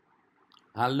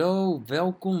Hallo,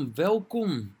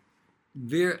 welkom.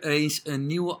 Weer eens een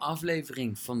nieuwe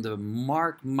aflevering van de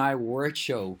Mark My Word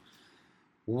Show.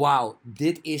 Wauw,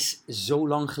 dit is zo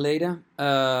lang geleden.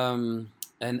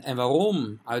 En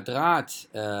waarom? Uiteraard,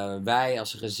 wij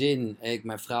als gezin, ik,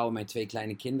 mijn vrouw en mijn twee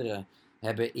kleine kinderen,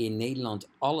 hebben in Nederland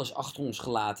alles achter ons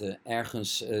gelaten.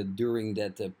 Ergens during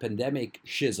that pandemic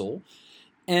shizzle.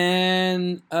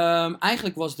 En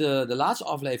eigenlijk was de laatste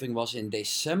aflevering was in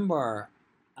december,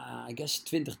 I guess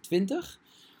 2020.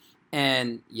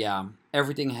 En ja,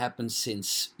 everything happened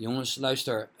since. Jongens,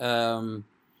 luister.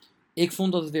 Ik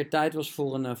vond dat het weer tijd was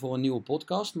voor een nieuwe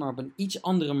podcast, maar op een iets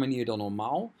andere manier dan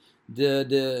normaal.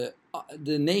 De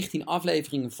 19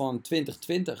 afleveringen van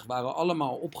 2020 waren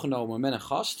allemaal opgenomen met een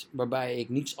gast, waarbij ik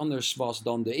niets anders was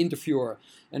dan de interviewer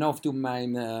en af en toe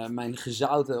mijn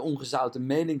ongezouten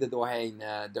mening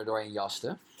erdoorheen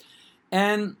jaste.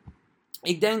 En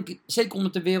ik denk, zeker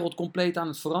omdat de wereld compleet aan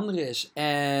het veranderen is.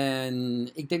 En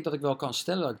ik denk dat ik wel kan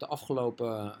stellen dat ik de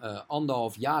afgelopen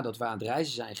 1,5 jaar dat we aan het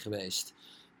reizen zijn geweest,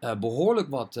 behoorlijk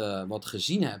wat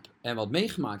gezien heb en wat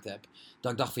meegemaakt heb.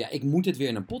 Dat ik dacht van ja, ik moet dit weer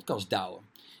in een podcast douwen.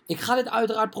 Ik ga dit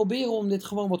uiteraard proberen om dit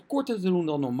gewoon wat korter te doen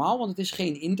dan normaal. Want het is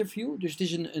geen interview. Dus het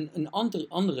is een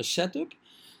andere setup.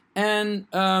 En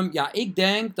ja, ik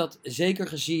denk dat zeker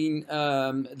gezien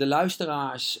de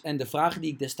luisteraars en de vragen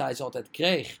die ik destijds altijd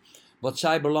kreeg, wat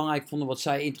zij belangrijk vonden, wat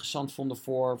zij interessant vonden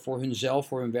voor hunzelf,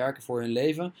 voor hun werk, voor hun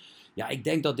leven. Ja, ik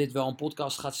denk dat dit wel een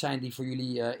podcast gaat zijn die voor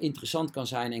jullie interessant kan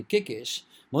zijn en kick is.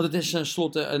 Want het is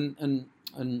tenslotte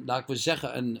laat ik wel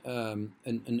zeggen,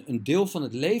 een deel van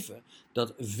het leven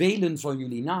dat velen van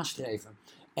jullie nastreven.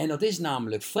 En dat is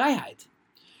namelijk vrijheid.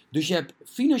 Dus je hebt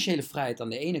financiële vrijheid aan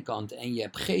de ene kant en je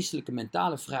hebt geestelijke,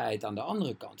 mentale vrijheid aan de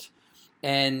andere kant.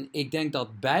 En ik denk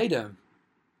dat beide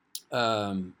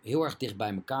heel erg dicht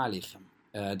bij elkaar liggen.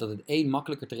 Dat het een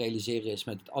makkelijker te realiseren is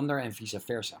met het ander en vice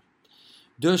versa.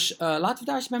 Dus laten we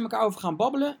daar eens met elkaar over gaan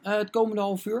babbelen het komende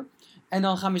half uur. En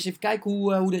dan gaan we eens even kijken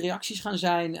hoe de reacties gaan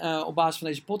zijn op basis van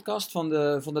deze podcast. Van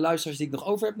de luisteraars die ik nog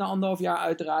over heb na 1,5 jaar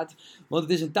uiteraard. Want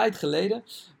het is een tijd geleden.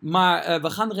 Maar we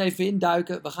gaan er even in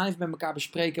duiken. We gaan even met elkaar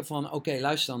bespreken van oké,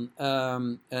 luister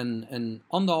dan. Een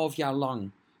 1,5 jaar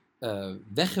lang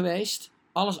weg geweest.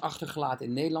 Alles achtergelaten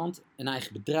in Nederland. Een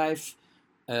eigen bedrijf.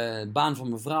 Baan van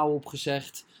mijn vrouw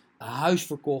opgezegd. Huis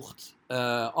verkocht.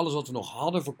 Alles wat we nog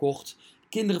hadden verkocht.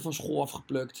 Kinderen van school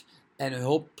afgeplukt. En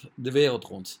hulp de wereld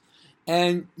rond.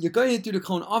 En je kan je natuurlijk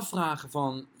gewoon afvragen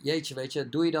van, jeetje, weet je,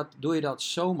 doe je dat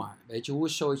zomaar? Weet je, hoe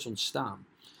is zoiets ontstaan?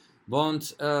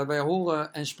 Want wij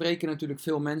horen en spreken natuurlijk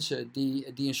veel mensen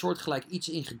die een soortgelijk iets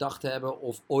in gedachten hebben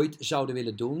of ooit zouden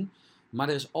willen doen. Maar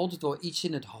er is altijd wel iets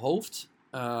in het hoofd,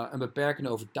 een beperkende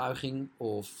overtuiging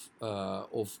of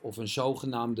een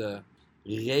zogenaamde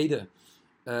reden.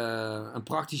 Een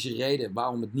praktische reden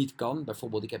waarom het niet kan.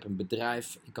 Bijvoorbeeld, ik heb een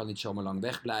bedrijf, ik kan niet zomaar lang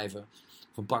wegblijven.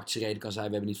 Of een praktische reden kan zijn,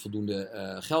 we hebben niet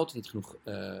voldoende geld,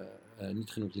 niet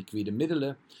genoeg liquide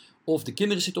middelen. Of de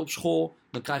kinderen zitten op school,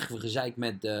 dan krijgen we gezeik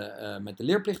met de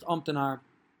leerplichtambtenaar.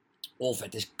 Of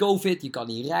het is COVID, je kan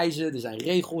niet reizen, er zijn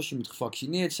regels, je moet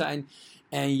gevaccineerd zijn.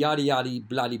 En yadi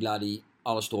bladibladie,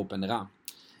 alles erop en eraan.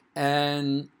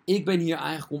 En ik ben hier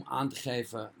eigenlijk om aan te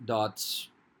geven dat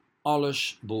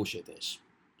alles bullshit is.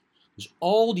 Dus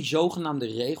al die zogenaamde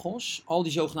regels, al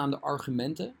die zogenaamde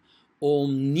argumenten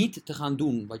om niet te gaan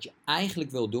doen wat je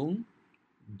eigenlijk wil doen,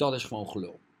 dat is gewoon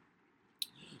gelul.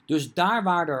 Dus daar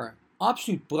waar er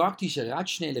absoluut praktische,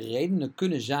 rationele redenen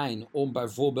kunnen zijn om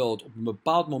bijvoorbeeld op een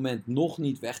bepaald moment nog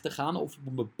niet weg te gaan of op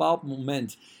een bepaald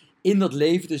moment in dat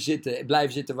leven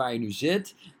blijven zitten waar je nu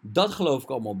zit, dat geloof ik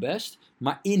allemaal best.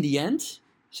 Maar in the end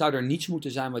zou er niets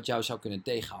moeten zijn wat jou zou kunnen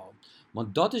tegenhouden.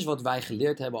 Want dat is wat wij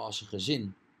geleerd hebben als een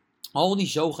gezin. Al die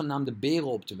zogenaamde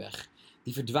beren op de weg,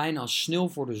 die verdwijnen als sneeuw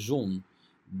voor de zon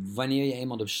wanneer je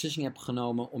eenmaal de beslissing hebt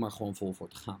genomen om er gewoon vol voor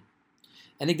te gaan.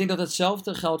 En ik denk dat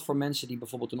hetzelfde geldt voor mensen die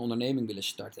bijvoorbeeld een onderneming willen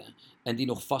starten en die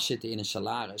nog vastzitten in een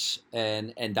salaris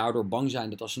en daardoor bang zijn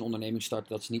dat als ze een onderneming starten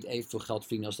dat ze niet evenveel geld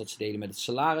verdienen als dat ze deden met het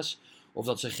salaris. Of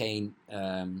dat ze geen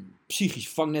psychisch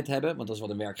vangnet hebben, want dat is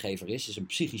wat een werkgever is een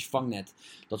psychisch vangnet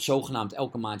dat zogenaamd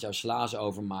elke maand jouw salaris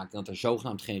overmaakt en dat er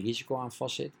zogenaamd geen risico aan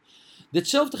vastzit.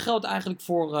 Ditzelfde geldt eigenlijk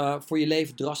voor je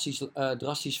leven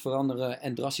drastisch veranderen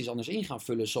en drastisch anders in gaan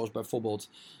vullen. Zoals bijvoorbeeld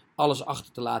alles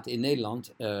achter te laten in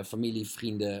Nederland. Familie,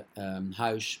 vrienden,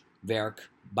 huis,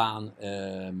 werk, baan,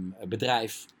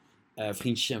 bedrijf,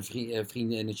 vriendjes en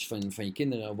vriendinnetjes van je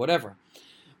kinderen, whatever.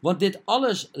 Want dit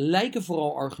alles lijken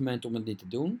vooral argumenten om het niet te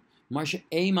doen. Maar als je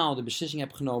eenmaal de beslissing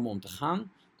hebt genomen om te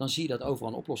gaan, dan zie je dat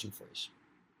overal een oplossing voor is.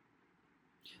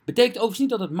 Betekent overigens niet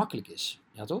dat het makkelijk is.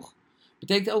 Ja toch?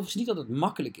 Betekent overigens niet dat het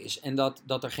makkelijk is en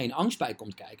dat er geen angst bij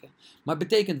komt kijken. Maar het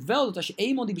betekent wel dat als je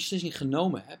eenmaal die beslissing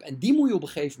genomen hebt, en die moet je op een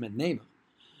gegeven moment nemen,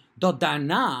 dat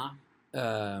daarna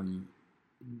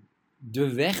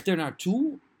de weg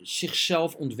ernaartoe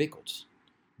zichzelf ontwikkelt.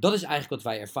 Dat is eigenlijk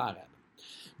wat wij ervaren hebben.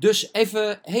 Dus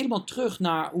even helemaal terug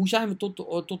naar hoe zijn we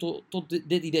tot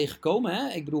dit idee gekomen.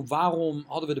 Hè? Ik bedoel, waarom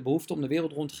hadden we de behoefte om de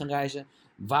wereld rond te gaan reizen?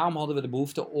 Waarom hadden we de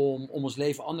behoefte om ons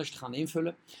leven anders te gaan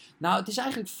invullen? Nou, het is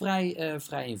eigenlijk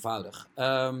vrij eenvoudig.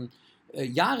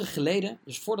 Jaren geleden,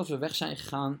 dus voordat we weg zijn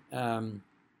gegaan,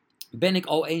 ben ik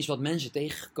al eens wat mensen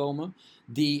tegengekomen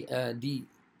die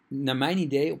naar mijn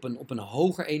idee op een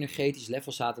hoger energetisch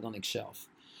level zaten dan ik zelf.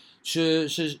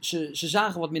 Ze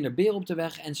zagen wat minder beren op de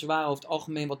weg en ze waren over het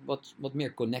algemeen wat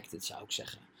meer connected, zou ik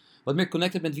zeggen. Wat meer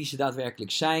connected met wie ze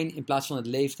daadwerkelijk zijn, in plaats van het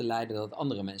leven te leiden dat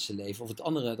andere mensen leven, of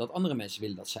dat andere mensen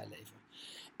willen dat zij leven.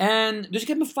 En dus ik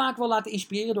heb me vaak wel laten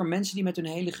inspireren door mensen die met hun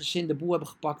hele gezin de boel hebben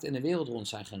gepakt en de wereld rond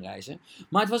zijn gaan reizen.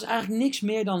 Maar het was eigenlijk niks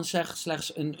meer dan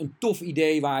slechts een tof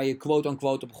idee waar je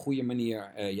quote-unquote op een goede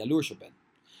manier jaloers op bent.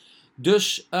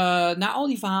 Dus na al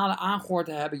die verhalen aangehoord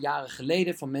te hebben jaren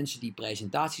geleden van mensen die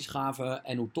presentaties gaven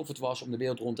en hoe tof het was om de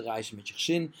wereld rond te reizen met je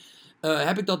gezin,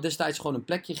 heb ik dat destijds gewoon een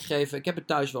plekje gegeven. Ik heb het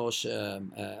thuis wel eens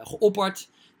geopperd.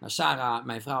 Nou, Sarah,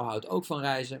 mijn vrouw, houdt ook van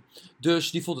reizen.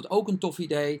 Dus die vond het ook een tof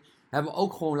idee. Hebben we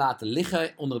ook gewoon laten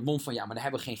liggen onder het mom van ja, maar daar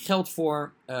hebben we geen geld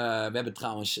voor. We hebben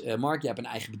trouwens, Mark, jij hebt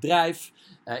een eigen bedrijf.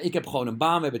 Ik heb gewoon een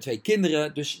baan, we hebben 2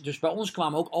 kinderen. Dus bij ons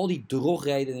kwamen ook al die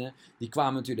drogredenen, die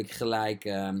kwamen natuurlijk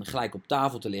gelijk op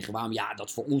tafel te liggen. Waarom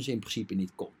dat voor ons in principe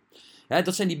niet kon.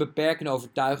 Dat zijn die beperkende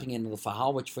overtuigingen en dat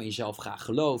verhaal wat je van jezelf graag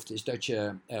gelooft. Is dat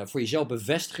je voor jezelf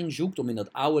bevestiging zoekt om in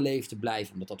dat oude leven te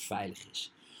blijven, omdat dat veilig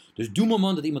is. Dus doe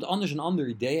moment dat iemand anders een ander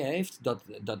idee heeft, dat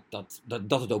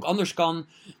het ook anders kan,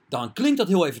 dan klinkt dat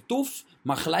heel even tof,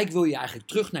 maar gelijk wil je eigenlijk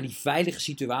terug naar die veilige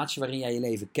situatie waarin jij je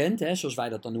leven kent, hè, zoals wij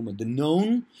dat dan noemen, de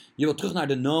known. Je wilt terug naar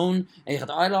de known en je gaat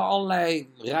allerlei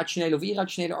rationele of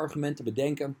irrationele argumenten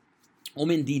bedenken om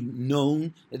in die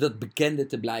known, dat bekende,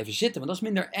 te blijven zitten. Want dat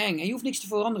is minder eng en je hoeft niks te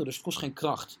veranderen, dus het kost geen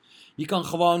kracht. Je kan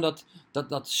gewoon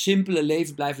dat simpele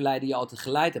leven blijven leiden die je altijd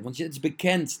geleid hebt. Want het is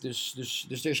bekend, dus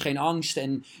er is geen angst.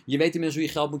 En je weet inmiddels hoe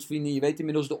je geld moet verdienen. Je weet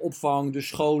inmiddels de opvang, de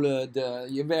scholen,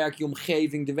 je werk, je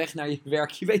omgeving, de weg naar je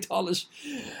werk. Je weet alles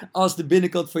als de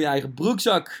binnenkant van je eigen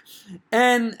broekzak.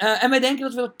 En wij denken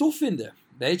dat we dat tof vinden,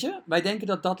 weet je? Wij denken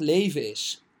dat dat leven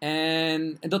is.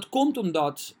 En dat komt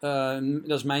omdat,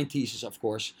 dat is mijn thesis of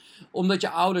course, omdat je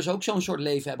ouders ook zo'n soort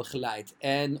leven hebben geleid.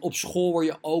 En op school word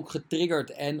je ook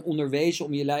getriggerd en onderwezen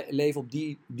om je leven op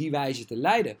die wijze te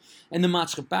leiden. En de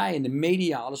maatschappij en de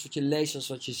media, alles wat je leest, alles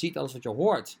wat je ziet, alles wat je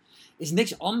hoort, is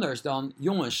niks anders dan,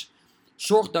 jongens,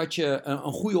 zorg dat je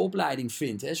een goede opleiding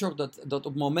vindt. Hè. Zorg dat op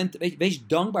het moment, wees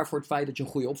dankbaar voor het feit dat je een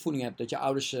goede opvoeding hebt. Dat je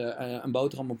ouders een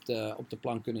boterham op de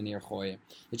plank kunnen neergooien.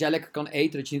 Dat jij lekker kan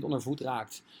eten, dat je niet onder voet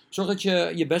raakt. Zorg dat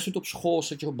je je best doet op school,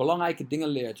 zodat je belangrijke dingen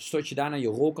leert. Zodat je daarna je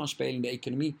rol kan spelen in de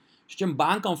economie. Zodat je een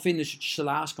baan kan vinden, zodat je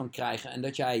salaris kan krijgen. En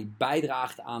dat jij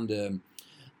bijdraagt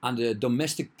aan de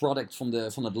domestic product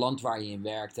van het land waar je in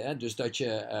werkt. Hè? Dus dat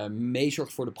je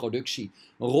meezorgt voor de productie.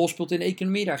 Een rol speelt in de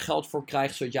economie, daar geld voor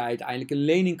krijgt, zodat jij uiteindelijk een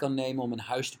lening kan nemen om een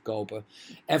huis te kopen.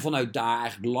 En vanuit daar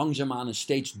eigenlijk langzaamaan een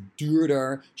steeds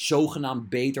duurder, zogenaamd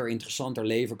beter, interessanter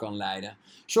leven kan leiden.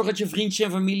 Zorg dat je vriendjes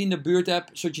en familie in de buurt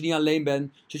hebt, zodat je niet alleen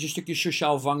bent. Zodat je een stukje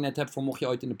sociaal vangnet hebt voor mocht je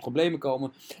ooit in de problemen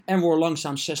komen. En word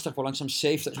langzaam 60, word langzaam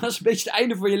 70. Dat is een beetje het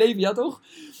einde van je leven, ja toch?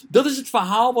 Dat is het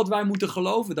verhaal wat wij moeten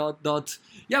geloven,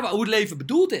 hoe het leven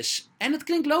bedoeld is. En het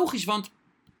klinkt logisch, want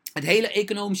het hele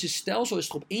economische stelsel is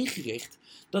erop ingericht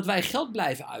dat wij geld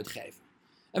blijven uitgeven.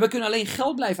 En we kunnen alleen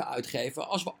geld blijven uitgeven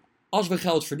als we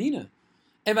geld verdienen.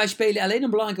 En wij spelen alleen een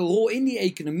belangrijke rol in die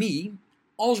economie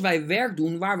als wij werk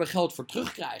doen waar we geld voor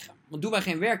terugkrijgen. Want doen wij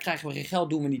geen werk, krijgen we geen geld,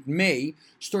 doen we niet mee,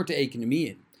 stort de economie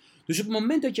in. Dus op het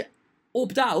moment dat je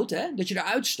opt-out, dat je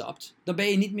eruit stapt, dan ben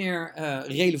je niet meer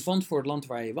relevant voor het land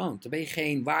waar je woont. Dan ben je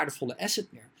geen waardevolle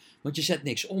asset meer. Want je zet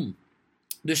niks om.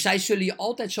 Dus zij zullen je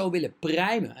altijd zo willen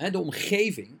prijmen, de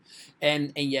omgeving.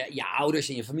 En je ouders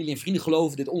en je familie en vrienden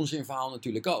geloven dit onzinverhaal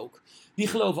natuurlijk ook. Die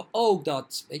geloven ook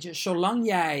dat, weet je, zolang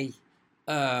jij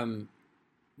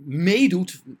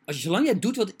meedoet, zolang jij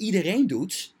doet wat iedereen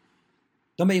doet,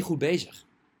 dan ben je goed bezig.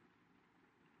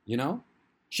 You know?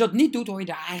 Als je dat niet doet, hoor je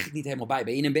daar eigenlijk niet helemaal bij.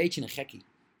 Ben je een beetje een gekkie.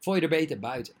 Voel je er beter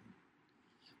buiten.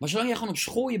 Maar zolang jij gewoon op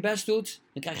school je best doet,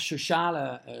 dan krijg je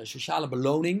sociale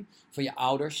beloning van je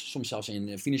ouders. Soms zelfs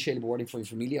een financiële bewoording van je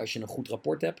familie als je een goed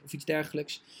rapport hebt of iets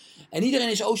dergelijks. En iedereen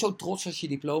is ook zo trots als je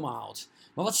diploma haalt.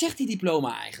 Maar wat zegt die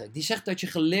diploma eigenlijk? Die zegt dat je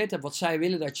geleerd hebt wat zij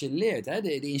willen dat je leert. Hè?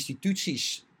 De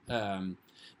instituties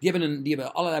Die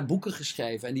hebben allerlei boeken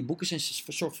geschreven. En die boeken zijn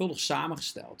zorgvuldig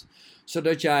samengesteld.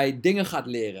 Zodat jij dingen gaat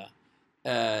leren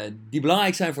die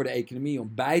belangrijk zijn voor de economie.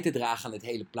 Om bij te dragen aan het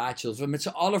hele plaatje. Dat we met z'n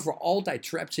allen voor altijd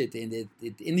trapped zitten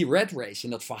in die red race.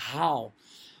 In dat verhaal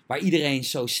waar iedereen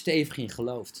zo stevig in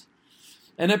gelooft.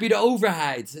 En dan heb je de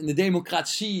overheid en de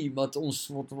democratie, wat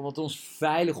ons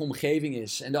veilige omgeving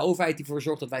is. En de overheid die ervoor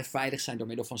zorgt dat wij veilig zijn door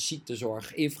middel van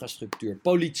ziektezorg, infrastructuur,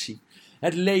 politie,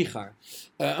 het leger,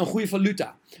 een goede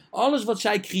valuta. Alles wat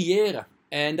zij creëren.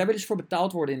 En daar willen ze voor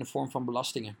betaald worden in de vorm van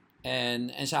belastingen.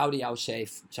 En ze houden jou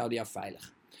safe, ze houden jou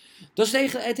veilig. Dat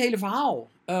is het hele verhaal.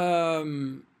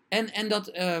 En dat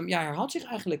herhaalt zich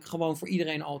eigenlijk gewoon voor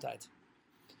iedereen altijd.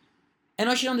 En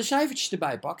als je dan de cijfertjes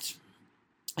erbij pakt.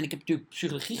 En ik heb natuurlijk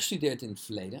psychologie gestudeerd in het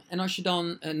verleden. En als je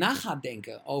dan na gaat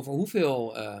denken over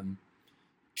hoeveel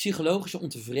psychologische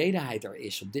ontevredenheid er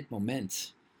is op dit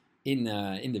moment in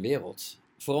de wereld.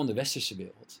 Vooral in de westerse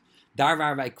wereld. Daar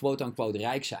waar wij quote-unquote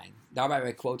rijk zijn. Daar waar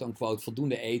wij quote-unquote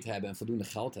voldoende eten hebben en voldoende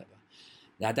geld hebben.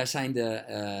 Ja, daar zijn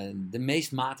de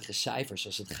meest matige cijfers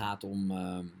als het gaat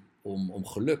om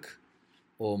geluk.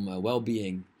 Om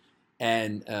well-being.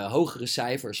 En hogere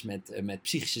cijfers met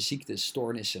psychische ziektes,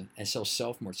 stoornissen en zelfs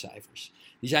zelfmoordcijfers.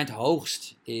 Die zijn het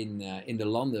hoogst in de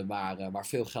landen waar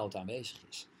veel geld aanwezig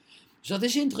is. Dus dat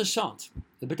is interessant.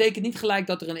 Dat betekent niet gelijk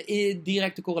dat er een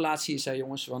directe correlatie is, hè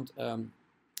jongens. Want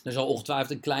er zal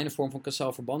ongetwijfeld een kleine vorm van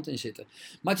kausaal verband in zitten.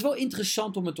 Maar het is wel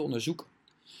interessant om het te onderzoeken.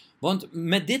 Want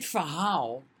met dit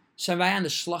verhaal zijn wij aan de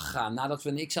slag gegaan nadat we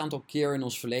een x-aantal keer in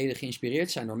ons verleden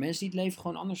geïnspireerd zijn door mensen die het leven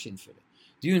gewoon anders invullen.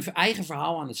 Die hun eigen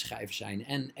verhaal aan het schrijven zijn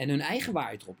en hun eigen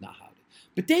waarheid erop nahouden.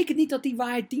 Betekent niet dat die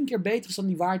waarheid 10 keer beter is dan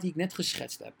die waarheid die ik net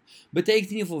geschetst heb. Betekent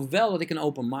in ieder geval wel dat ik een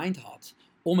open mind had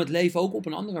om het leven ook op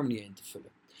een andere manier in te vullen.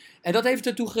 En dat heeft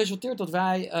ertoe geresulteerd dat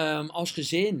wij als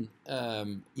gezin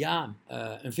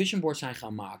een vision board zijn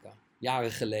gaan maken,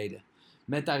 jaren geleden.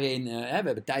 Met daarin, we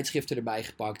hebben tijdschriften erbij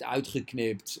gepakt,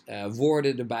 uitgeknipt,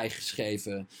 woorden erbij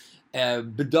geschreven,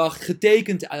 bedacht,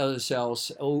 getekend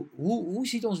zelfs. Hoe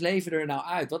ziet ons leven er nou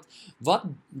uit?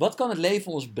 Wat kan het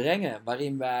leven ons brengen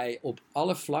waarin wij op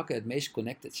alle vlakken het meest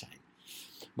connected zijn?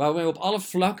 Waarin we op alle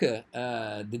vlakken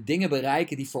de dingen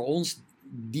bereiken die voor ons,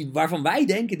 waarvan wij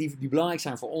denken die belangrijk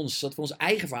zijn voor ons, zodat we ons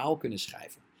eigen verhaal kunnen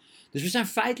schrijven. Dus we zijn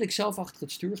feitelijk zelf achter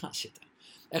het stuur gaan zitten.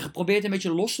 En geprobeerd een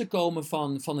beetje los te komen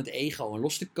van het ego. En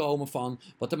los te komen van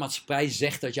wat de maatschappij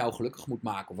zegt dat jou gelukkig moet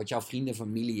maken. Of wat jouw vrienden en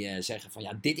familie zeggen van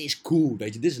ja, dit is cool,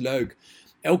 weet je, dit is leuk.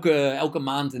 Elke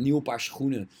maand een nieuw paar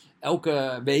schoenen.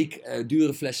 Elke week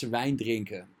dure flessen wijn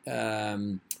drinken.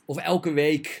 Of elke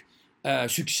week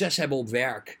succes hebben op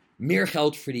werk. Meer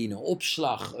geld verdienen,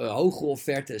 opslag, hogere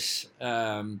offertes.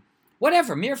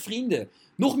 Whatever, meer vrienden,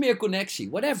 nog meer connectie,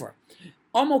 whatever.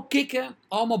 Allemaal kicken,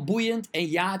 allemaal boeiend. En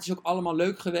ja, het is ook allemaal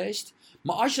leuk geweest.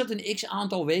 Maar als je dat een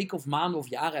x-aantal weken of maanden of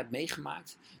jaren hebt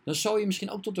meegemaakt, dan zou je misschien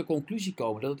ook tot de conclusie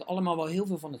komen dat het allemaal wel heel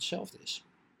veel van hetzelfde is.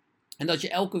 En dat je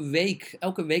elke week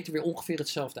er weer ongeveer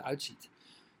hetzelfde uitziet.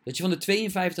 Dat je van de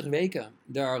 52 weken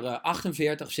er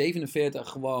 48, 47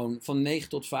 gewoon van 9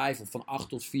 tot 5 of van 8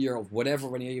 tot 4 of whatever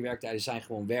wanneer je werktijden zijn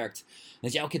gewoon werkt. En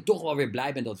dat je elke keer toch wel weer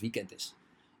blij bent dat het weekend is.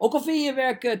 Ook al vind je je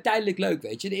werk tijdelijk leuk,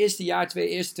 weet je. De eerste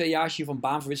 2 jaar als je van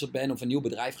baan verwisseld bent of een nieuw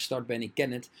bedrijf gestart bent, ik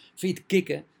ken het. Vind je het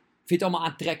kicken, vind je het allemaal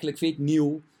aantrekkelijk, vind je het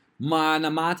nieuw. Maar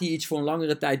naarmate je iets voor een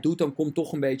langere tijd doet, dan komt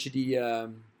toch een beetje die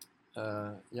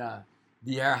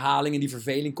herhaling en die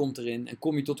verveling komt erin. En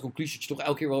kom je tot de conclusie dat je toch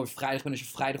elke keer wel weer vrijdag bent als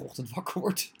je vrijdagochtend wakker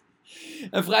wordt.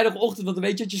 En vrijdagochtend, want dan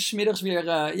weet je dat je 's middags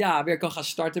weer kan gaan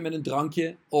starten met een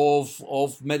drankje.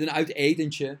 Of met een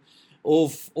uitetentje.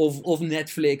 Of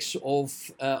Netflix.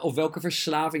 Of welke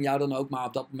verslaving jou dan ook maar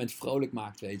op dat moment vrolijk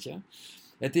maakt, weet je.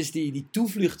 Het is die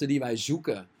toevluchten die wij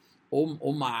zoeken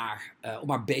om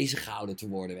maar bezig gehouden te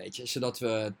worden, weet je. Zodat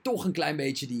we toch een klein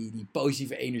beetje die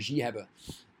positieve energie hebben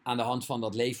aan de hand van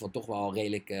dat leven wat toch wel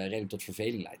redelijk tot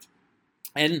verveling leidt.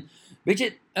 En weet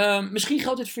je, misschien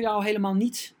geldt dit voor jou helemaal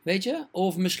niet, weet je.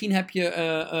 Of misschien heb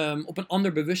je op een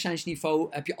ander bewustzijnsniveau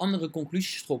heb je andere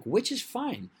conclusies getrokken, which is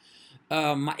fine.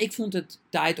 Maar ik vond het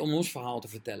tijd om ons verhaal te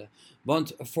vertellen.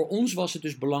 Want voor ons was het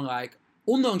dus belangrijk,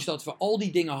 ondanks dat we al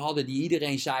die dingen hadden die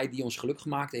iedereen zei die ons gelukkig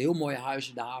maakten. Heel mooie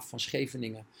huizen, de haven van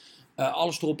Scheveningen.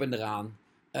 Alles erop en eraan.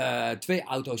 2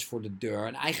 auto's voor de deur.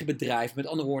 Een eigen bedrijf. Met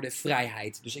andere woorden,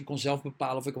 vrijheid. Dus ik kon zelf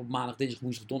bepalen of ik op maandag, dinsdag,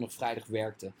 woensdag, donderdag, vrijdag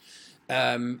werkte.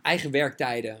 Eigen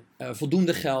werktijden.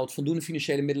 Voldoende geld. Voldoende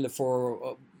financiële middelen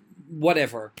voor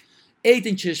whatever.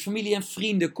 Etentjes, familie en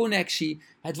vrienden, connectie.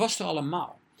 Het was er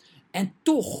allemaal. En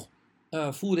toch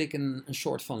voelde ik een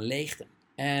soort van leegte.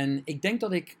 En ik denk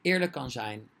dat ik eerlijk kan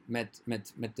zijn met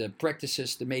de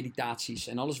practices, de meditaties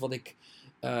en alles wat ik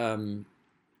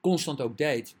constant ook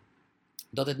deed.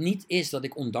 dat het niet is dat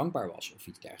ik ondankbaar was of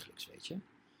iets dergelijks, weet je.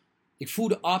 Ik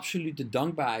voelde absoluut de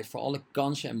dankbaarheid voor alle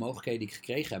kansen en mogelijkheden die ik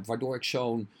gekregen heb, waardoor ik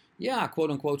zo'n,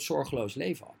 quote-unquote zorgeloos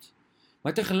leven had.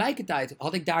 Maar tegelijkertijd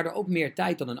had ik daardoor ook meer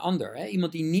tijd dan een ander. Hè?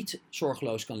 Iemand die niet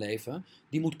zorgeloos kan leven,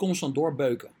 die moet constant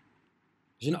doorbeuken.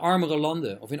 Dus in armere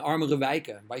landen of in armere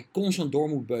wijken, waar je constant door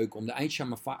moet beuken om de eindjes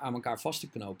aan elkaar vast te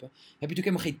knopen, heb je natuurlijk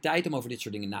helemaal geen tijd om over dit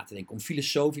soort dingen na te denken. Om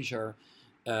filosofischer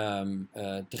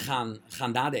te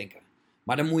gaan nadenken.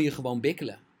 Maar dan moet je gewoon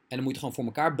bikkelen. En dan moet je gewoon voor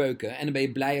elkaar beuken. En dan ben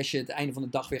je blij als je het einde van de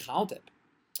dag weer gehaald hebt.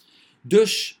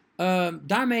 Dus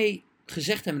daarmee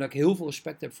gezegd hebben dat ik heel veel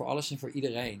respect heb voor alles en voor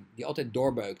iedereen. Die altijd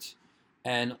doorbeukt.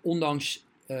 En ondanks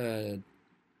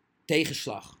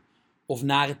tegenslag of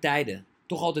nare tijden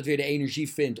toch altijd weer de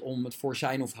energie vindt om het voor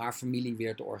zijn of haar familie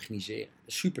weer te organiseren. Dat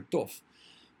is super tof.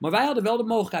 Maar wij hadden wel de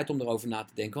mogelijkheid om erover na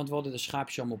te denken. Want we hadden de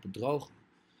schaapjes allemaal op het droge.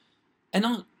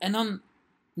 En dan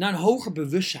naar een hoger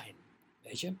bewustzijn.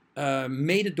 Weet je?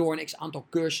 Mede door een x-aantal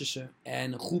cursussen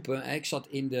en groepen. Ik zat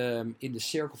in de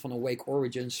cirkel van Awake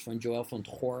Origins van Joël van het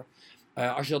Goor.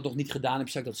 Als je dat nog niet gedaan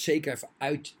hebt, zou ik dat zeker even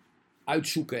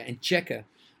uitzoeken en checken.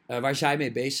 Waar zij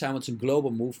mee bezig zijn, want het is een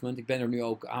global movement. Ik ben er nu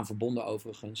ook aan verbonden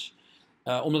overigens.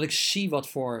 Omdat ik zie wat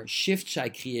voor shift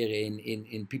zij creëren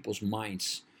in people's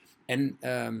minds. En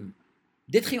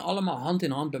dit ging allemaal hand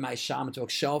in hand bij mij samen,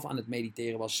 terwijl ik zelf aan het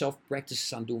mediteren was, zelf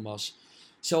practices aan het doen was,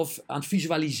 zelf aan het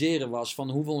visualiseren was van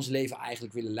hoe we ons leven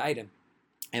eigenlijk willen leiden.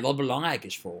 En wat belangrijk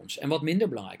is voor ons en wat minder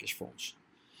belangrijk is voor ons.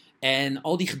 En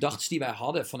al die gedachten die wij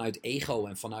hadden vanuit ego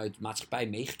en vanuit maatschappij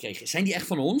meegekregen, zijn die echt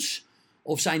van ons?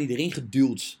 Of zijn die erin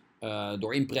geduwd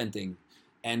door imprinting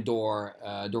en door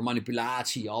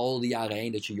manipulatie al die jaren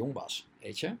heen dat je jong was,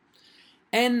 weet je?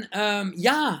 En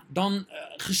dan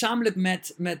gezamenlijk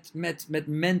met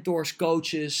mentors,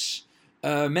 coaches,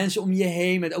 mensen om je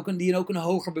heen, die ook een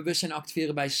hoger bewustzijn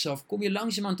activeren bij zichzelf, kom je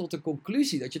langzaamaan tot de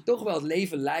conclusie dat je toch wel het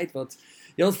leven leidt wat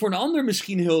voor een ander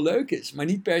misschien heel leuk is, maar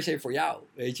niet per se voor jou,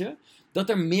 weet je? Dat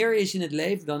er meer is in het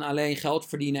leven dan alleen geld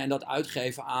verdienen en dat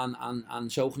uitgeven aan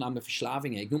zogenaamde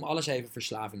verslavingen. Ik noem alles even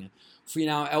verslavingen. Of je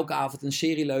nou elke avond een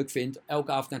serie leuk vindt,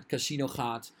 elke avond naar het casino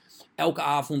gaat, elke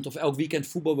avond of elk weekend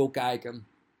voetbal wil kijken.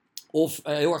 Of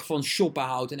heel erg van shoppen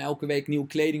houdt en elke week nieuwe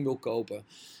kleding wil kopen.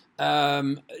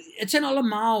 Het zijn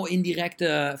allemaal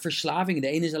indirecte verslavingen. De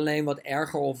ene is alleen wat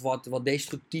erger of wat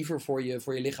destructiever voor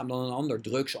je lichaam dan een ander.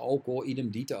 Drugs, alcohol,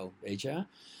 idem dito, weet je.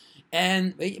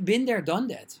 En weet je, been there, done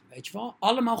that, weet je wel.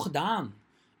 Allemaal gedaan.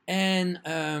 En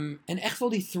echt wel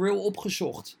die thrill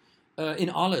opgezocht.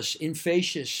 In alles. In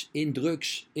feestjes, in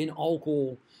drugs, in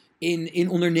alcohol, in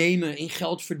ondernemen, in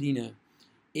geld verdienen.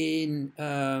 In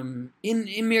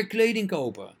meer kleding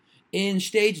kopen. In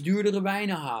steeds duurdere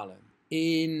wijnen halen.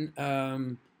 In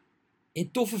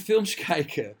toffe films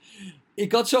kijken. Ik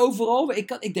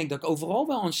denk dat ik overal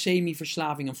wel een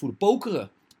semi-verslaving aan voelde.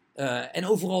 Pokeren. En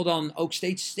overal dan ook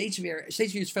steeds weer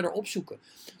iets verder opzoeken.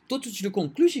 Totdat je de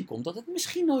conclusie komt dat het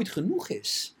misschien nooit genoeg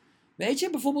is. Weet je,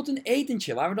 bijvoorbeeld een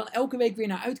etentje waar we dan elke week weer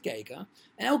naar uitkeken.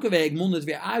 En elke week mondde het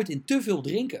weer uit in te veel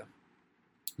drinken.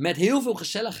 Met heel veel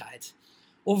gezelligheid.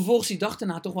 Of vervolgens die dag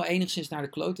daarna toch wel enigszins naar de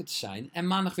kloten te zijn. En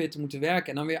maandag weer te moeten werken.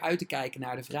 En dan weer uit te kijken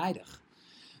naar de vrijdag.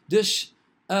 Dus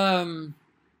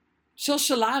zelfs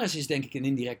salaris is denk ik een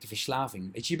indirecte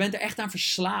verslaving. Weet je bent er echt aan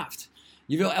verslaafd.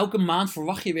 Je wil elke maand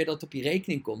verwacht je weer dat het op je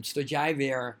rekening komt. Zodat jij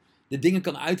weer de dingen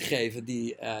kan uitgeven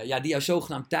die jou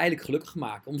zogenaamd tijdelijk gelukkig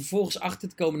maken. Om vervolgens achter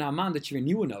te komen na een maand dat je weer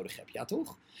nieuwe nodig hebt. Ja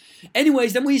toch?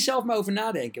 Anyways, daar moet je zelf maar over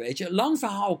nadenken. Weet je. Lang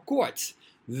verhaal kort.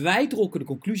 Wij trokken de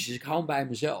conclusies. Ik hou hem bij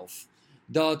mezelf.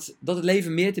 Dat het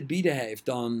leven meer te bieden heeft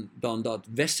dan dat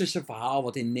westerse verhaal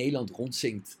wat in Nederland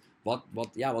rondzinkt. Wat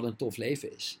een tof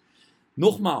leven is.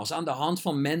 Nogmaals, aan de hand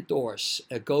van mentors,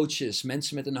 coaches,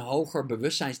 mensen met een hoger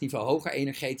bewustzijnsniveau, hoger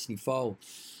energetisch niveau.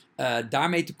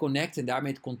 Daarmee te connecten,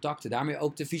 daarmee te contacten, daarmee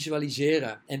ook te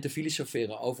visualiseren en te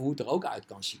filosoferen over hoe het er ook uit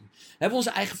kan zien. We hebben onze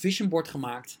eigen vision board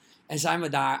gemaakt en zijn we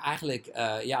daar eigenlijk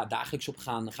dagelijks op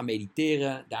gaan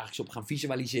mediteren, dagelijks op gaan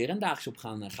visualiseren en dagelijks op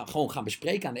gewoon gaan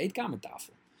bespreken aan de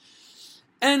eetkamertafel.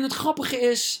 En het grappige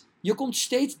is, je komt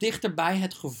steeds dichter bij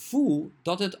het gevoel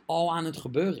dat het al aan het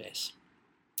gebeuren is.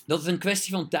 Dat het een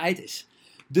kwestie van tijd is.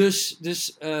 Dus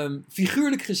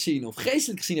figuurlijk gezien of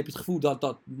geestelijk gezien heb je het gevoel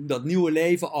dat nieuwe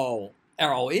leven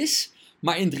er al is.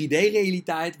 Maar in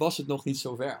 3D-realiteit was het nog niet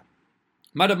zo ver.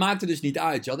 Maar dat maakte dus niet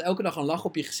uit. Je had elke dag een lach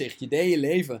op je gezicht. Je deed je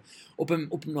leven op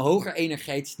een hoger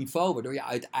energetisch niveau. Waardoor je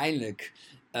uiteindelijk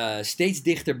steeds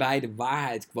dichter bij de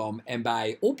waarheid kwam. En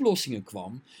bij oplossingen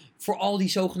kwam. Voor al die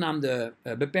zogenaamde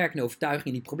beperkende overtuigingen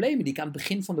en die problemen die ik aan het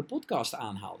begin van de podcast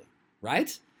aanhaalde.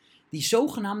 Right? die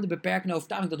zogenaamde beperkende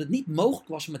overtuiging dat het niet mogelijk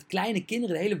was om met kleine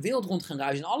kinderen de hele wereld rond te gaan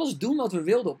reizen en alles doen wat we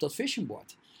wilden op dat vision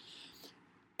board.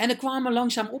 En er kwamen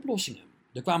langzaam oplossingen.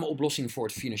 Er kwamen oplossingen voor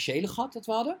het financiële gat dat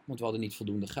we hadden, want we hadden niet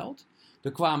voldoende geld.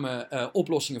 Er kwamen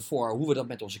oplossingen voor hoe we dat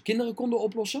met onze kinderen konden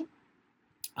oplossen.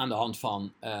 Aan de hand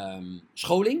van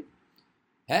scholing,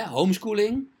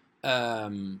 homeschooling,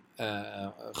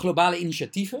 globale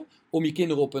initiatieven om je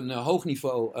kinderen op een hoog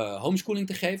niveau homeschooling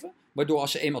te geven. Waardoor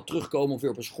als ze eenmaal terugkomen of weer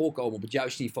op een school komen op het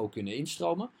juiste niveau kunnen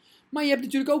instromen. Maar je hebt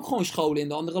natuurlijk ook gewoon scholen in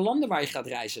de andere landen waar je gaat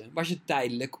reizen. Waar ze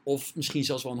tijdelijk of misschien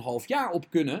zelfs wel een half jaar op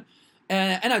kunnen.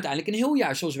 En uiteindelijk een heel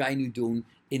jaar zoals wij nu doen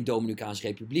in de Dominicaanse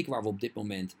Republiek waar we op dit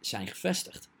moment zijn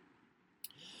gevestigd.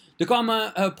 Er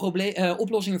kwamen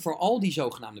oplossingen voor al die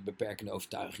zogenaamde beperkende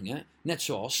overtuigingen. Net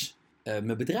zoals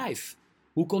mijn bedrijf.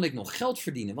 Hoe kon ik nog geld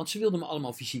verdienen? Want ze wilden me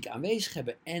allemaal fysiek aanwezig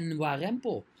hebben. En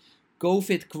warempel.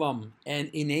 COVID kwam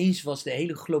en ineens was de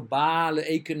hele globale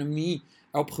economie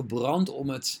erop gebrand om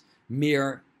het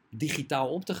meer digitaal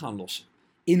op te gaan lossen.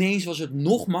 Ineens was het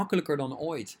nog makkelijker dan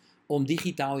ooit om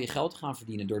digitaal je geld te gaan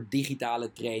verdienen door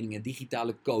digitale trainingen,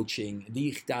 digitale coaching,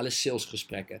 digitale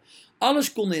salesgesprekken.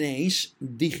 Alles kon ineens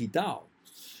digitaal.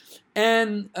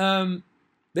 En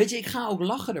weet je, ik ga ook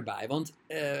lachen erbij, want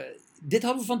dit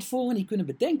hadden we van tevoren niet kunnen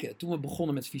bedenken toen we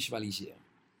begonnen met visualiseren.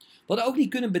 We hadden ook niet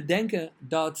kunnen bedenken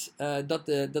dat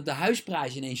de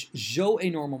huisprijs ineens zo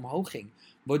enorm omhoog ging,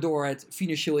 waardoor het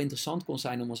financieel interessant kon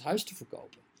zijn om ons huis te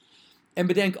verkopen. En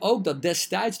bedenk ook dat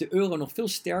destijds de euro nog veel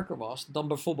sterker was dan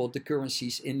bijvoorbeeld de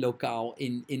currencies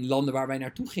in landen waar wij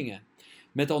naartoe gingen.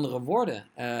 Met andere woorden,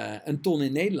 een ton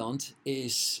in Nederland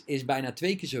is bijna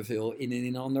 2 keer zoveel in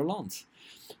een ander land.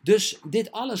 Dus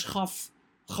dit alles gaf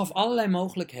allerlei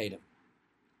mogelijkheden.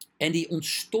 En die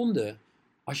ontstonden,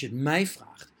 als je het mij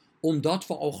vraagt, omdat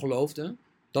we al geloofden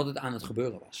dat het aan het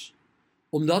gebeuren was.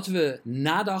 Omdat we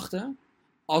nadachten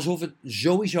alsof het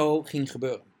sowieso ging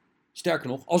gebeuren. Sterker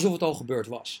nog, alsof het al gebeurd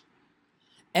was.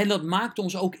 En dat maakte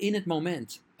ons ook in het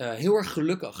moment heel erg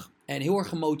gelukkig en heel erg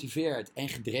gemotiveerd en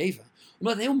gedreven.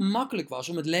 Omdat het heel makkelijk was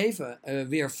om het leven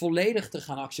weer volledig te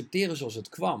gaan accepteren zoals het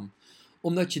kwam.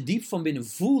 Omdat je diep van binnen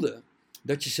voelde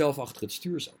dat je zelf achter het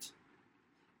stuur zat.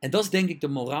 En dat is denk ik de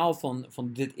moraal van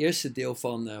dit eerste deel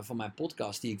van mijn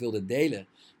podcast die ik wilde delen.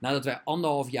 Nadat wij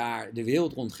 1,5 jaar de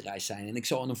wereld rondgereisd zijn. En ik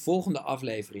zal in een volgende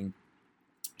aflevering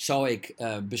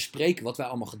bespreken wat wij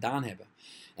allemaal gedaan hebben.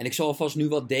 En ik zal alvast nu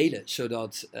wat delen,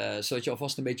 zodat je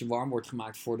alvast een beetje warm wordt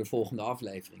gemaakt voor de volgende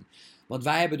aflevering. Want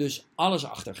wij hebben dus alles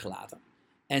achtergelaten.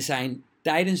 En zijn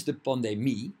tijdens de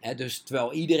pandemie, dus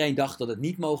terwijl iedereen dacht dat het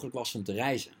niet mogelijk was om te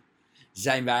reizen,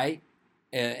 zijn wij,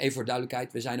 even voor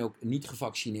duidelijkheid, we zijn ook niet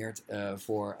gevaccineerd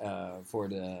voor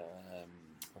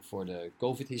de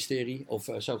COVID-hysterie of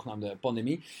zogenaamde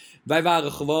pandemie. Wij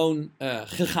waren gewoon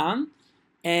gegaan.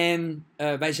 En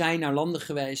wij zijn naar landen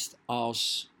geweest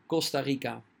als Costa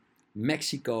Rica,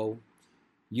 Mexico,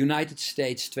 United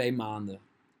States 2 maanden,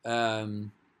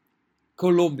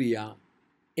 Colombia,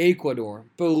 Ecuador,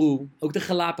 Peru, ook de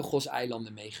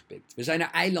Galapagos-eilanden meegepikt. We zijn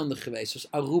naar eilanden geweest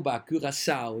zoals Aruba,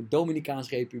 Curaçao,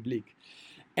 Dominicaanse Republiek.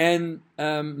 En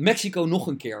Mexico nog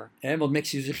een keer, want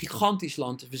Mexico is een gigantisch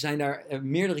land. We zijn daar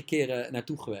meerdere keren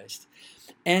naartoe geweest.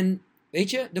 En weet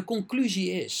je, de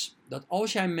conclusie is dat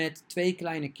als jij met 2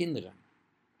 kleine kinderen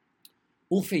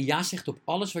ongeveer ja zegt op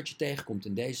alles wat je tegenkomt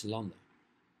in deze landen.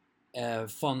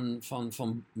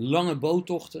 Van lange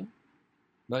boottochten,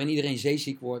 waarin iedereen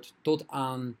zeeziek wordt, tot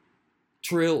aan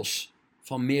trails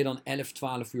van meer dan 11,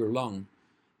 12 uur lang.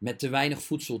 Met te weinig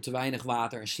voedsel, te weinig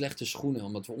water en slechte schoenen,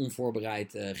 omdat we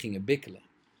onvoorbereid gingen bikkelen.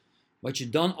 Wat je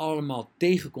dan allemaal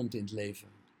tegenkomt in het leven.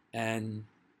 En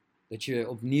dat je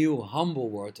opnieuw humble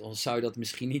wordt. Dan zou je dat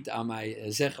misschien niet aan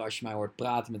mij zeggen als je mij hoort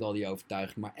praten met al die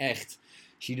overtuigingen. Maar echt,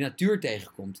 als je de natuur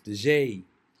tegenkomt, de zee,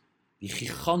 die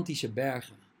gigantische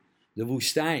bergen, de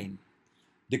woestijn,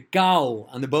 de kou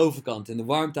aan de bovenkant en de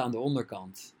warmte aan de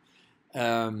onderkant.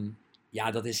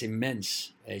 Ja, dat is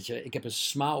immens, weet je. Ik heb een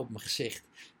smile op mijn gezicht.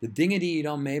 De dingen die je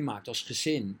dan meemaakt als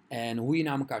gezin en hoe je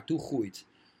naar elkaar toe groeit.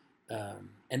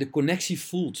 En de connectie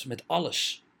voelt met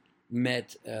alles.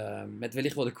 Met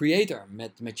wellicht wel de creator,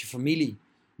 met je familie,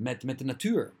 met de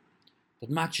natuur. Dat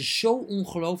maakt je zo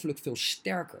ongelooflijk veel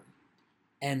sterker.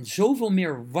 En zoveel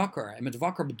meer wakker. En met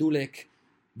wakker bedoel ik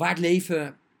waar het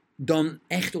leven dan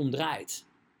echt om draait.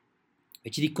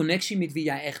 Weet je, die connectie met wie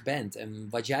jij echt bent en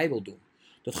wat jij wil doen.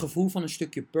 Dat gevoel van een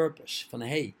stukje purpose. Van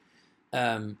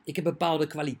ik heb bepaalde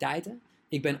kwaliteiten.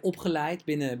 Ik ben opgeleid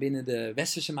binnen de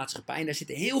westerse maatschappij. En daar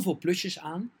zitten heel veel plusjes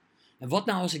aan. En wat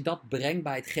nou als ik dat breng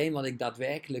bij hetgeen wat ik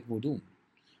daadwerkelijk moet doen?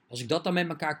 Als ik dat dan met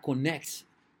elkaar connect.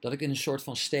 Dat ik in een soort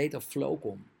van state of flow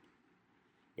kom.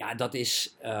 Ja,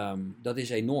 dat is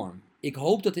enorm. Ik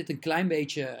hoop dat dit een klein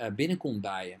beetje binnenkomt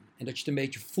bij je. En dat je het een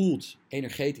beetje voelt,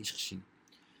 energetisch gezien.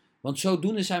 Want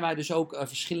zodoende zijn wij dus ook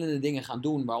verschillende dingen gaan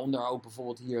doen. Waaronder ook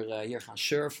bijvoorbeeld hier gaan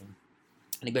surfen.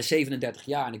 En ik ben 37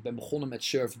 jaar en ik ben begonnen met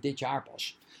surfen dit jaar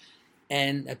pas.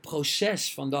 En het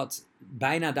proces van dat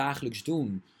bijna dagelijks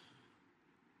doen.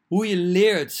 Hoe je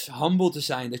leert humble te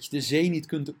zijn, dat je de zee niet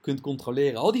kunt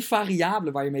controleren. Al die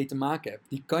variabelen waar je mee te maken hebt,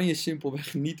 die kan je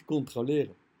simpelweg niet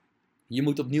controleren. Je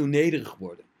moet opnieuw nederig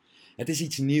worden. Het is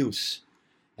iets nieuws.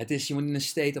 Je moet in een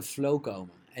state of flow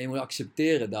komen. En je moet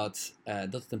accepteren dat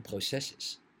het een proces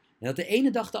is. En dat de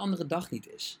ene dag de andere dag niet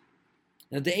is. En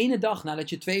dat de ene dag, nadat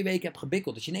je 2 weken hebt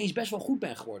gebikkeld, dat je ineens best wel goed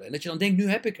bent geworden. En dat je dan denkt, nu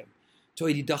heb ik hem.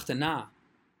 Terwijl je die dag daarna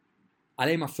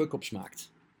alleen maar fuck-ups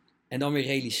maakt. En dan weer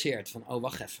realiseert van, oh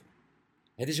wacht even.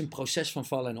 Het is een proces van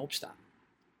vallen en opstaan.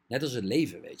 Net als het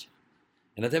leven, weet je.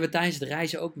 En dat hebben we tijdens de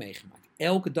reizen ook meegemaakt.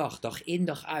 Elke dag, dag in,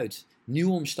 dag uit.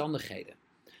 Nieuwe omstandigheden.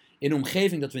 In een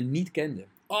omgeving dat we niet kenden.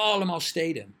 Allemaal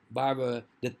steden waar we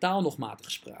de taal nog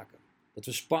matig spraken. Dat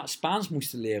we Spaans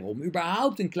moesten leren om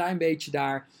überhaupt een klein beetje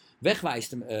daar wegwijs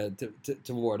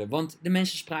te worden. Want de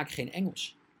mensen spraken geen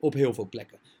Engels op heel veel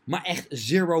plekken. Maar echt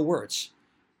 0 words.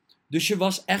 Dus je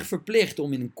was echt verplicht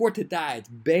om in een korte tijd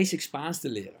basic Spaans te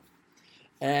leren.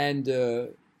 En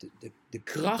de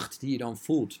kracht die je dan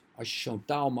voelt als je zo'n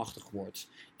taalmachtig wordt.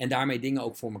 En daarmee dingen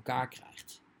ook voor elkaar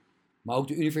krijgt. Maar ook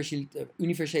de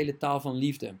universele taal van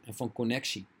liefde en van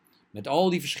connectie. Met al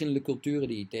die verschillende culturen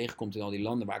die je tegenkomt in al die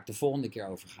landen waar ik de volgende keer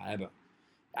over ga hebben.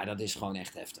 Ja, dat is gewoon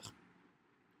echt heftig.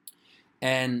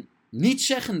 En niet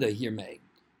zeggende hiermee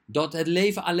dat het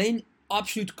leven alleen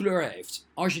absoluut kleur heeft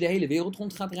als je de hele wereld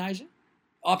rond gaat reizen.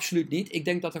 Absoluut niet. Ik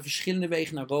denk dat er verschillende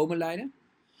wegen naar Rome leiden.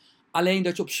 Alleen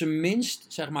dat je op zijn minst,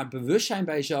 zeg maar, het bewustzijn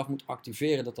bij jezelf moet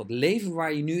activeren dat dat leven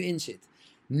waar je nu in zit,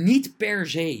 niet per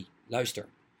se, luister,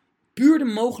 puur de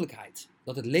mogelijkheid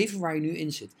dat het leven waar je nu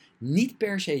in zit niet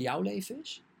per se jouw leven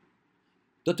is.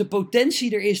 Dat de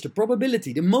potentie er is, de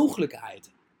probability, de mogelijkheid,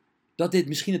 dat dit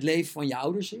misschien het leven van je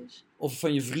ouders is, of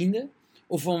van je vrienden,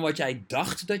 of van wat jij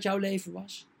dacht dat jouw leven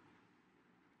was.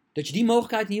 Dat je die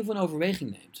mogelijkheid in ieder geval in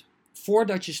overweging neemt.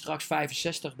 Voordat je straks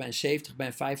 65 bent, 70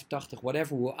 bent, 85,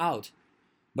 whatever, hoe oud.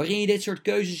 Waarin je dit soort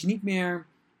keuzes niet meer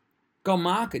kan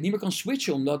maken, niet meer kan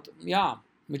switchen, omdat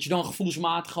je dan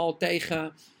gevoelsmatig al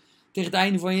tegen het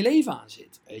einde van je leven aan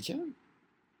zit, weet je.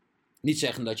 Niet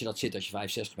zeggen dat je dat zit als je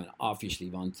 65 bent, obviously,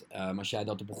 want als jij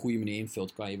dat op een goede manier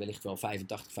invult, kan je wellicht wel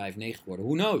 85, 95 worden,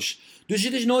 who knows. Dus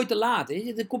het is nooit te laat,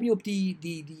 hè? Dan kom je op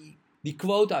die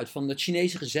quote uit van dat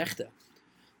Chinese gezegde.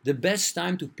 The best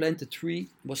time to plant a tree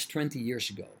was 20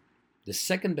 years ago. The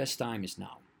second best time is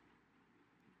now.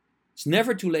 It's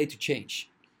never too late to change.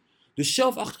 Dus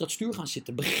zelf achter het stuur gaan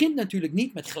zitten begint natuurlijk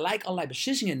niet met gelijk allerlei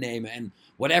beslissingen nemen en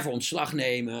whatever, ontslag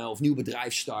nemen of nieuw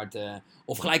bedrijf starten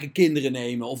of gelijk een kinderen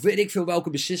nemen of weet ik veel welke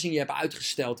beslissingen je hebt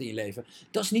uitgesteld in je leven.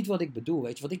 Dat is niet wat ik bedoel,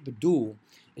 weet je. Wat ik bedoel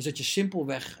is dat je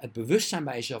simpelweg het bewustzijn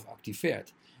bij jezelf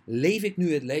activeert. Leef ik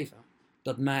nu het leven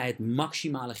dat mij het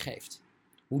maximale geeft?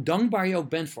 Hoe dankbaar je ook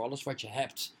bent voor alles wat je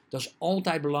hebt, dat is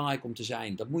altijd belangrijk om te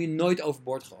zijn. Dat moet je nooit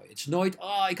overboord gooien. Het is nooit,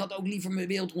 ik had ook liever mijn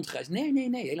wereld rondgereisd. Nee,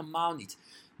 helemaal niet.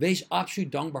 Wees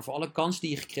absoluut dankbaar voor alle kansen die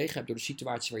je gekregen hebt door de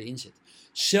situatie waar je in zit.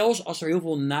 Zelfs als er heel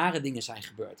veel nare dingen zijn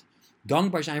gebeurd.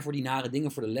 Dankbaar zijn voor die nare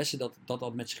dingen, voor de lessen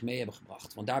dat met zich mee hebben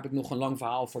gebracht. Want daar heb ik nog een lang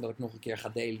verhaal voordat ik nog een keer ga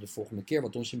delen de volgende keer.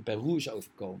 Wat ons in Peru is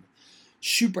overkomen.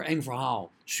 Super eng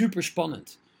verhaal. Super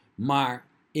spannend. Maar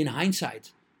in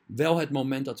hindsight wel het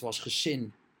moment dat we als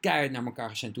gezin keihard naar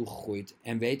elkaar zijn toegegroeid.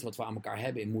 En weten wat we aan elkaar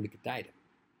hebben in moeilijke tijden.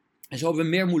 En zo hebben we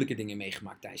meer moeilijke dingen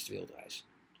meegemaakt tijdens de wereldreis.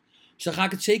 Dus daar ga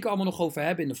ik het zeker allemaal nog over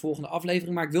hebben in de volgende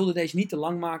aflevering. Maar ik wilde deze niet te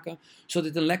lang maken. Zodat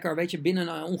het een lekker,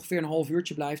 binnen ongeveer een half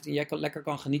uurtje blijft. En jij lekker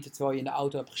kan genieten terwijl je in de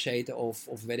auto hebt gezeten.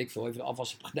 Of weet ik veel, even de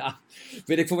afwas hebt gedaan.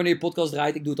 Weet ik veel wanneer je podcast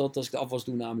draait. Ik doe het altijd als ik de afwas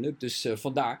doe namelijk. Dus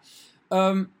vandaar.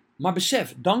 Maar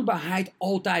besef, dankbaarheid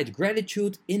altijd.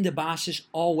 Gratitude in de basis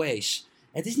always.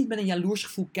 Het is niet met een jaloers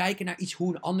gevoel kijken naar iets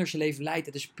hoe een ander zijn leven leidt.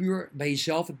 Het is puur bij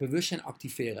jezelf het bewustzijn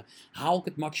activeren. Haal ik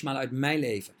het maximaal uit mijn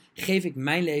leven? Geef ik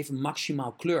mijn leven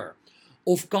maximaal kleur?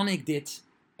 Of kan ik dit,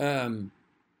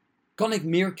 kan ik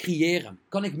meer creëren?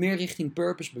 Kan ik meer richting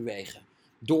purpose bewegen?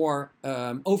 Door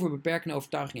over beperkende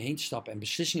overtuigingen heen te stappen en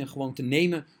beslissingen gewoon te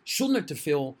nemen zonder te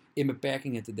veel in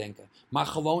beperkingen te denken. Maar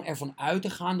gewoon ervan uit te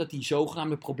gaan dat die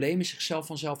zogenaamde problemen zichzelf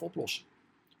vanzelf oplossen.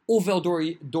 Ofwel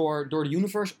door de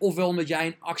universe, ofwel omdat jij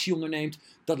een actie onderneemt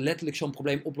dat letterlijk zo'n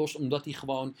probleem oplost, omdat die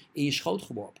gewoon in je schoot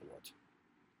geworpen wordt.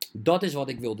 Dat is wat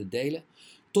ik wilde delen.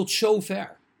 Tot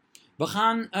zover. We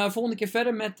gaan volgende keer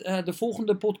verder met de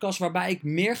volgende podcast waarbij ik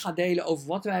meer ga delen over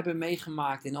wat we hebben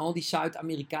meegemaakt in al die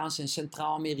Zuid-Amerikaanse en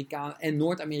Centraal-Amerikaanse en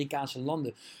Noord-Amerikaanse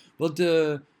landen. Want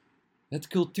het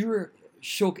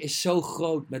cultuurshock is zo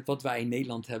groot met wat wij in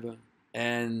Nederland hebben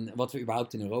en wat we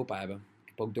überhaupt in Europa hebben. Ik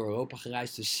heb ook door Europa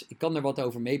gereisd, dus ik kan er wat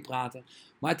over meepraten.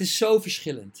 Maar het is zo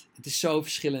verschillend. Het is zo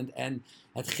verschillend en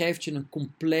het geeft je een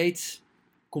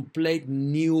compleet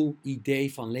nieuw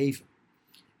idee van leven.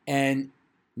 En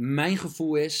mijn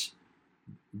gevoel is,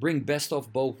 bring best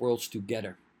of both worlds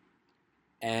together.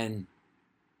 En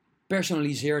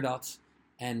personaliseer dat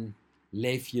en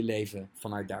leef je leven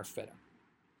vanuit daar verder.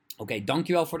 Oké,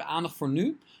 dankjewel voor de aandacht voor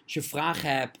nu. Als je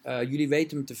vragen hebt, jullie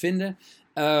weten me te vinden.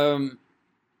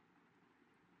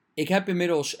 Ik heb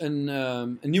inmiddels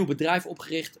een nieuw bedrijf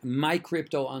opgericht, My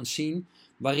Crypto Unseen,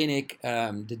 waarin ik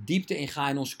de diepte in ga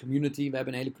in onze community. We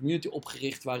hebben een hele community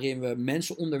opgericht waarin we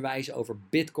mensen onderwijzen over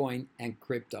Bitcoin en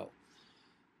crypto.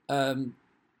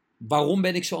 Waarom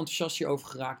ben ik zo enthousiast hierover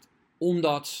geraakt?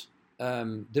 Omdat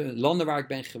de landen waar ik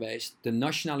ben geweest, de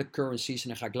nationale currencies, en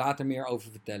daar ga ik later meer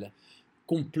over vertellen,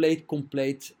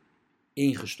 compleet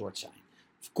ingestort zijn.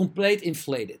 Compleet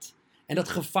inflated. En dat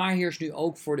gevaar heerst nu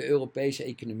ook voor de Europese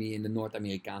economie en de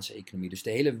Noord-Amerikaanse economie. Dus de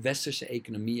hele westerse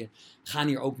economieën gaan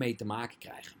hier ook mee te maken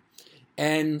krijgen.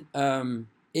 En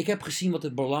ik heb gezien wat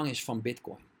het belang is van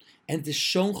Bitcoin. En het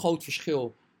is zo'n groot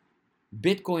verschil.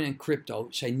 Bitcoin en crypto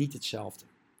zijn niet hetzelfde.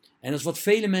 En dat is wat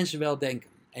vele mensen wel denken.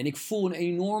 En ik voel een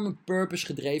enorme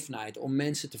purpose-gedrevenheid om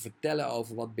mensen te vertellen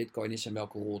over wat Bitcoin is en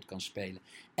welke rol het kan spelen.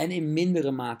 En in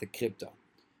mindere mate crypto.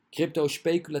 Crypto is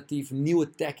speculatief, nieuwe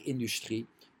tech-industrie,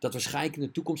 dat waarschijnlijk in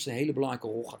de toekomst een hele belangrijke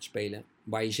rol gaat spelen.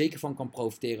 Waar je zeker van kan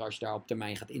profiteren als je daar op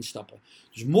termijn gaat instappen.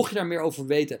 Dus mocht je daar meer over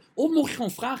weten, of mocht je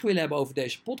gewoon vragen willen hebben over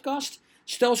deze podcast,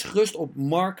 stel ze gerust op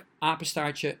Mark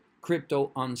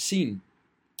Crypto Unseen.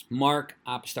 Mark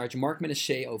met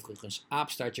een C overigens,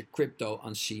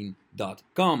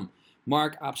 cryptounseen.com.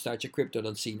 Mark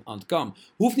cryptounseen.com.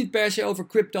 Hoeft niet per se over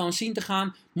Crypto Unseen te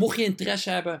gaan. Mocht je interesse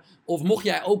hebben, of mocht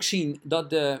jij ook zien dat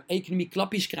de economie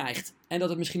klapjes krijgt en dat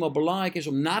het misschien wel belangrijk is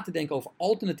om na te denken over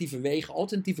alternatieve wegen,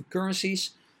 alternatieve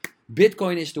currencies.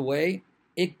 Bitcoin is the way.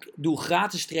 Ik doe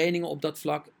gratis trainingen op dat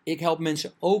vlak. Ik help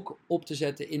mensen ook op te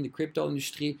zetten in de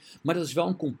crypto-industrie. Maar dat is wel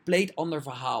een compleet ander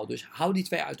verhaal. Dus hou die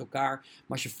twee uit elkaar. Maar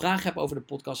als je vragen hebt over de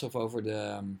podcast of over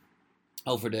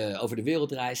de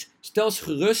wereldreis, stel ze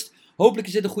gerust. Hopelijk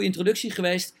is dit een goede introductie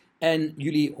geweest. En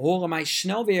jullie horen mij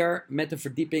snel weer met een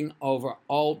verdieping over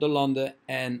al de landen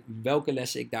en welke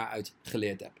lessen ik daaruit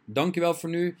geleerd heb. Dankjewel voor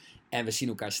nu en we zien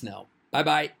elkaar snel. Bye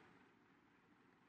bye.